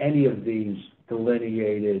allow any of these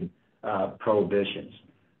delineated prohibitions.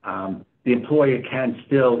 The employer can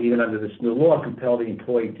still, even under this new law, compel the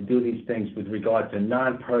employee to do these things with regard to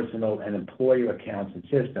non-personal and employer accounts and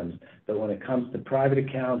systems. But when it comes to private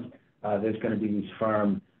accounts, there's going to be these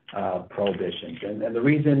firm prohibitions. And the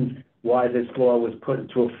reason why this law was put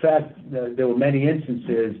into effect, there were many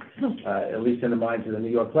instances, at least in the minds of the New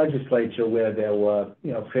York legislature, where there were,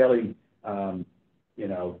 fairly,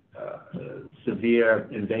 severe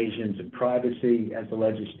invasions of privacy, as the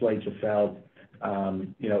legislature felt,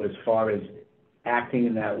 as far as acting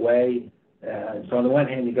in that way. So on the one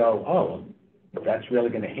hand, you go, oh, that's really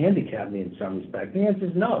going to handicap me in some respect. The answer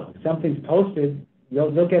is no. If something's posted,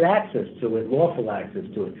 they'll get access to it, lawful access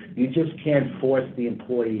to it. You just can't force the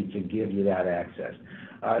employee to give you that access.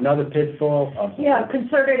 Another pitfall? Yeah,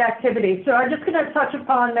 concerted activity. So I'm just going to touch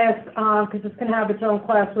upon this because it's going to have its own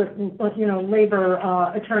class with labor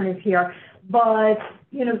attorneys here. But,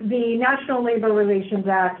 the National Labor Relations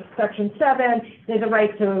Act, Section 7, there's a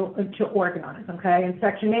right to organize, okay? And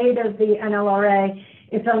Section 8 of the NLRA,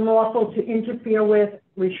 it's unlawful to interfere with,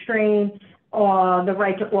 restrain, the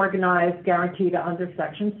right to organize guaranteed under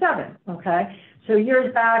Section 7, okay? So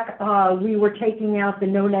years back, we were taking out the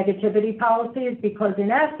no negativity policies because,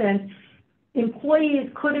 in essence, employees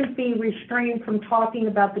couldn't be restrained from talking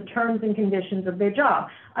about the terms and conditions of their job.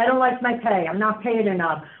 I don't like my pay, I'm not paid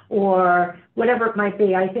enough, or whatever it might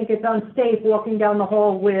be. I think it's unsafe walking down the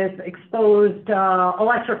hall with exposed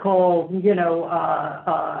electrical,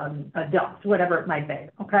 ducts, whatever it might be,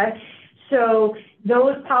 okay? So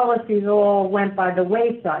those policies all went by the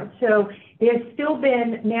wayside. So there's still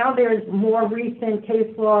been, now there's more recent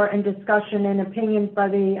case law and discussion and opinions by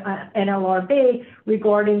the NLRB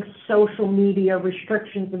regarding social media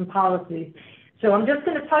restrictions and policies. So I'm just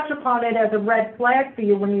going to touch upon it as a red flag for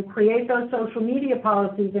you when you create those social media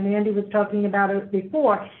policies, and Andy was talking about it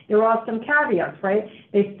before. There are some caveats, right?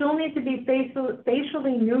 They still need to be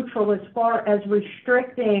facially neutral as far as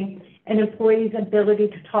restricting an employee's ability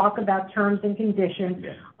to talk about terms and conditions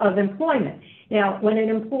of employment. Now, when an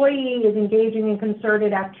employee is engaging in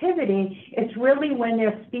concerted activity, it's really when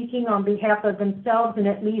they're speaking on behalf of themselves and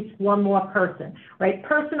at least one more person, right?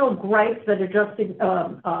 Personal gripes that are just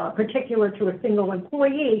particular to a single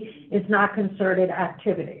employee is not concerted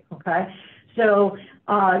activity, okay? So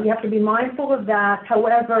you have to be mindful of that.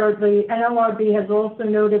 However, the NLRB has also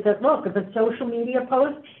noted that, look, if a social media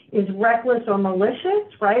post is reckless or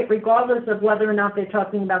malicious, right, regardless of whether or not they're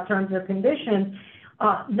talking about terms or conditions,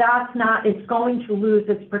 it's going to lose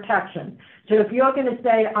its protection. So if you're going to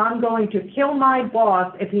say, I'm going to kill my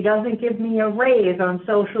boss if he doesn't give me a raise on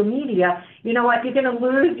social media, you know what, you're going to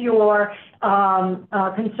lose your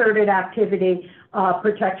concerted activity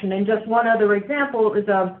protection. And just one other example is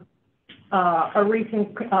a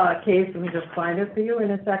recent case, let me just find it for you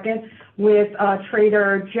in a second, with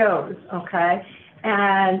Trader Joe's, okay?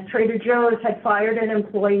 And Trader Joe's had fired an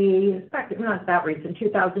employee, in fact, not that recent,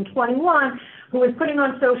 2021, who was putting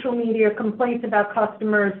on social media complaints about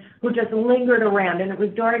customers who just lingered around. And it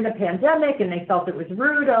was during the pandemic, and they felt it was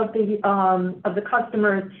rude of the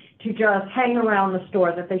customers to just hang around the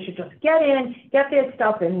store, that they should just get in, get their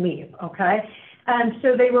stuff, and leave, okay? And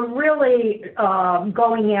so they were really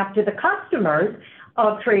going after the customers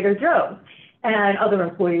of Trader Joe's. And other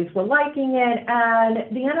employees were liking it,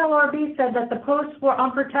 and the NLRB said that the posts were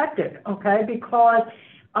unprotected, okay, because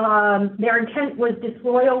their intent was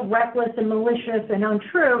disloyal, reckless, and malicious, and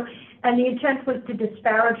untrue, and the intent was to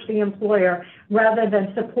disparage the employer rather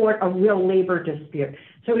than support a real labor dispute.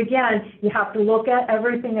 So again, you have to look at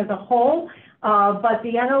everything as a whole, but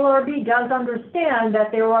the NLRB does understand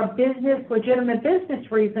that there are legitimate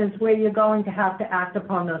business reasons where you're going to have to act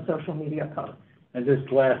upon those social media posts. And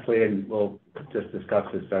just lastly, and we'll just discuss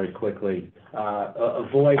this very quickly,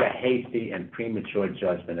 avoid a hasty and premature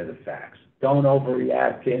judgment of the facts. Don't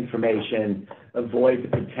overreact to information. Avoid the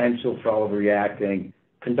potential for overreacting.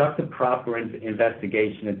 Conduct a proper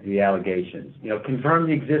investigation into the allegations. Confirm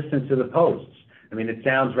the existence of the posts. I mean, it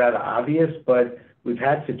sounds rather obvious, but we've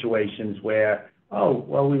had situations where,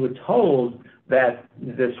 we were told that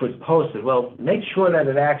this was posted. Well, make sure that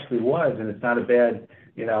it actually was, and it's not a bad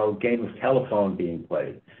game of telephone being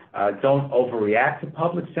played. Don't overreact to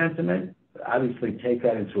public sentiment. Obviously, take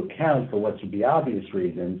that into account for what should be obvious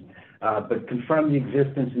reasons, but confirm the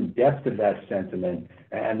existence and depth of that sentiment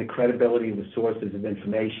and the credibility of the sources of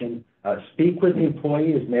information. Speak with the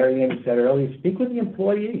employee, as Mary Ann said earlier. Speak with the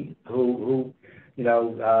employee who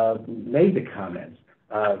made the comments.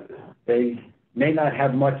 They may not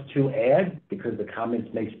have much to add because the comments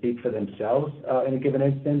may speak for themselves in a given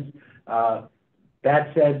instance.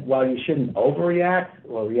 That said, while you shouldn't overreact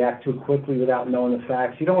or react too quickly without knowing the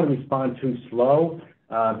facts, you don't want to respond too slow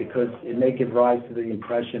because it may give rise to the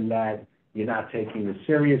impression that you're not taking this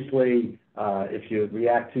seriously. If you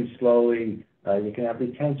react too slowly, you can have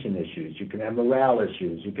retention issues. You can have morale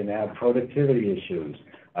issues. You can have productivity issues.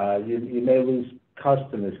 You may lose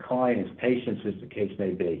customers, clients, patients, as the case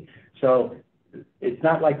may be. So it's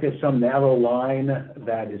not like there's some narrow line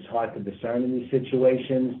that is hard to discern in these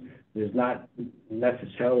situations. There's not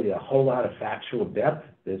necessarily a whole lot of factual depth.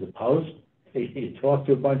 There's a post. You talk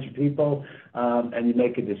to a bunch of people, and you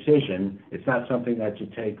make a decision. It's not something that you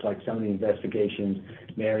take like some of the investigations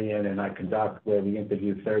Mary Ann and I conduct where we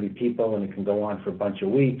interview 30 people and it can go on for a bunch of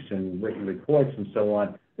weeks and written reports and so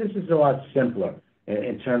on. This is a lot simpler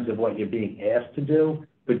in terms of what you're being asked to do,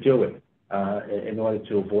 but do it in order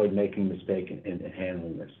to avoid making a mistake in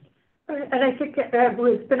handling this. And I think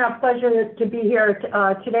it's been our pleasure to be here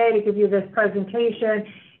today to give you this presentation.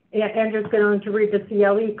 Andrew's going to read the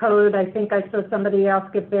CLE code. I think I saw somebody else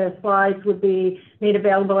give their slides would be made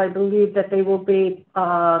available. I believe that they will be,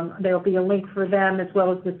 there will be a link for them as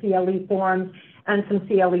well as the CLE forms and some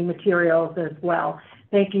CLE materials as well.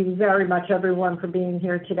 Thank you very much, everyone, for being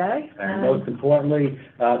here today. And most importantly,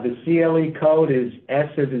 the CLE code is S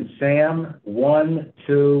as in Sam, 1,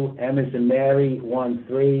 2, M as in Mary, 1,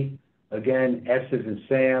 3. Again, S as in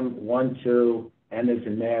Sam, 1, 2, M as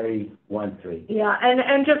in Mary, 1, 3. Yeah,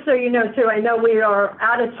 and just so you know, too, I know we are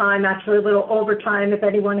out of time, actually a little over time. If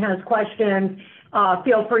anyone has questions,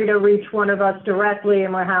 feel free to reach one of us directly,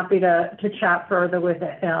 and we're happy to chat further with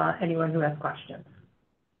anyone who has questions.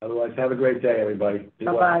 Otherwise, have a great day, everybody.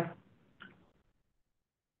 Bye-bye.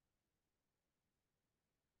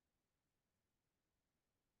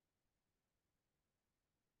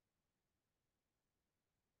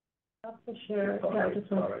 I'll share. Yeah, I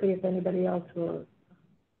just want to see if anybody else will.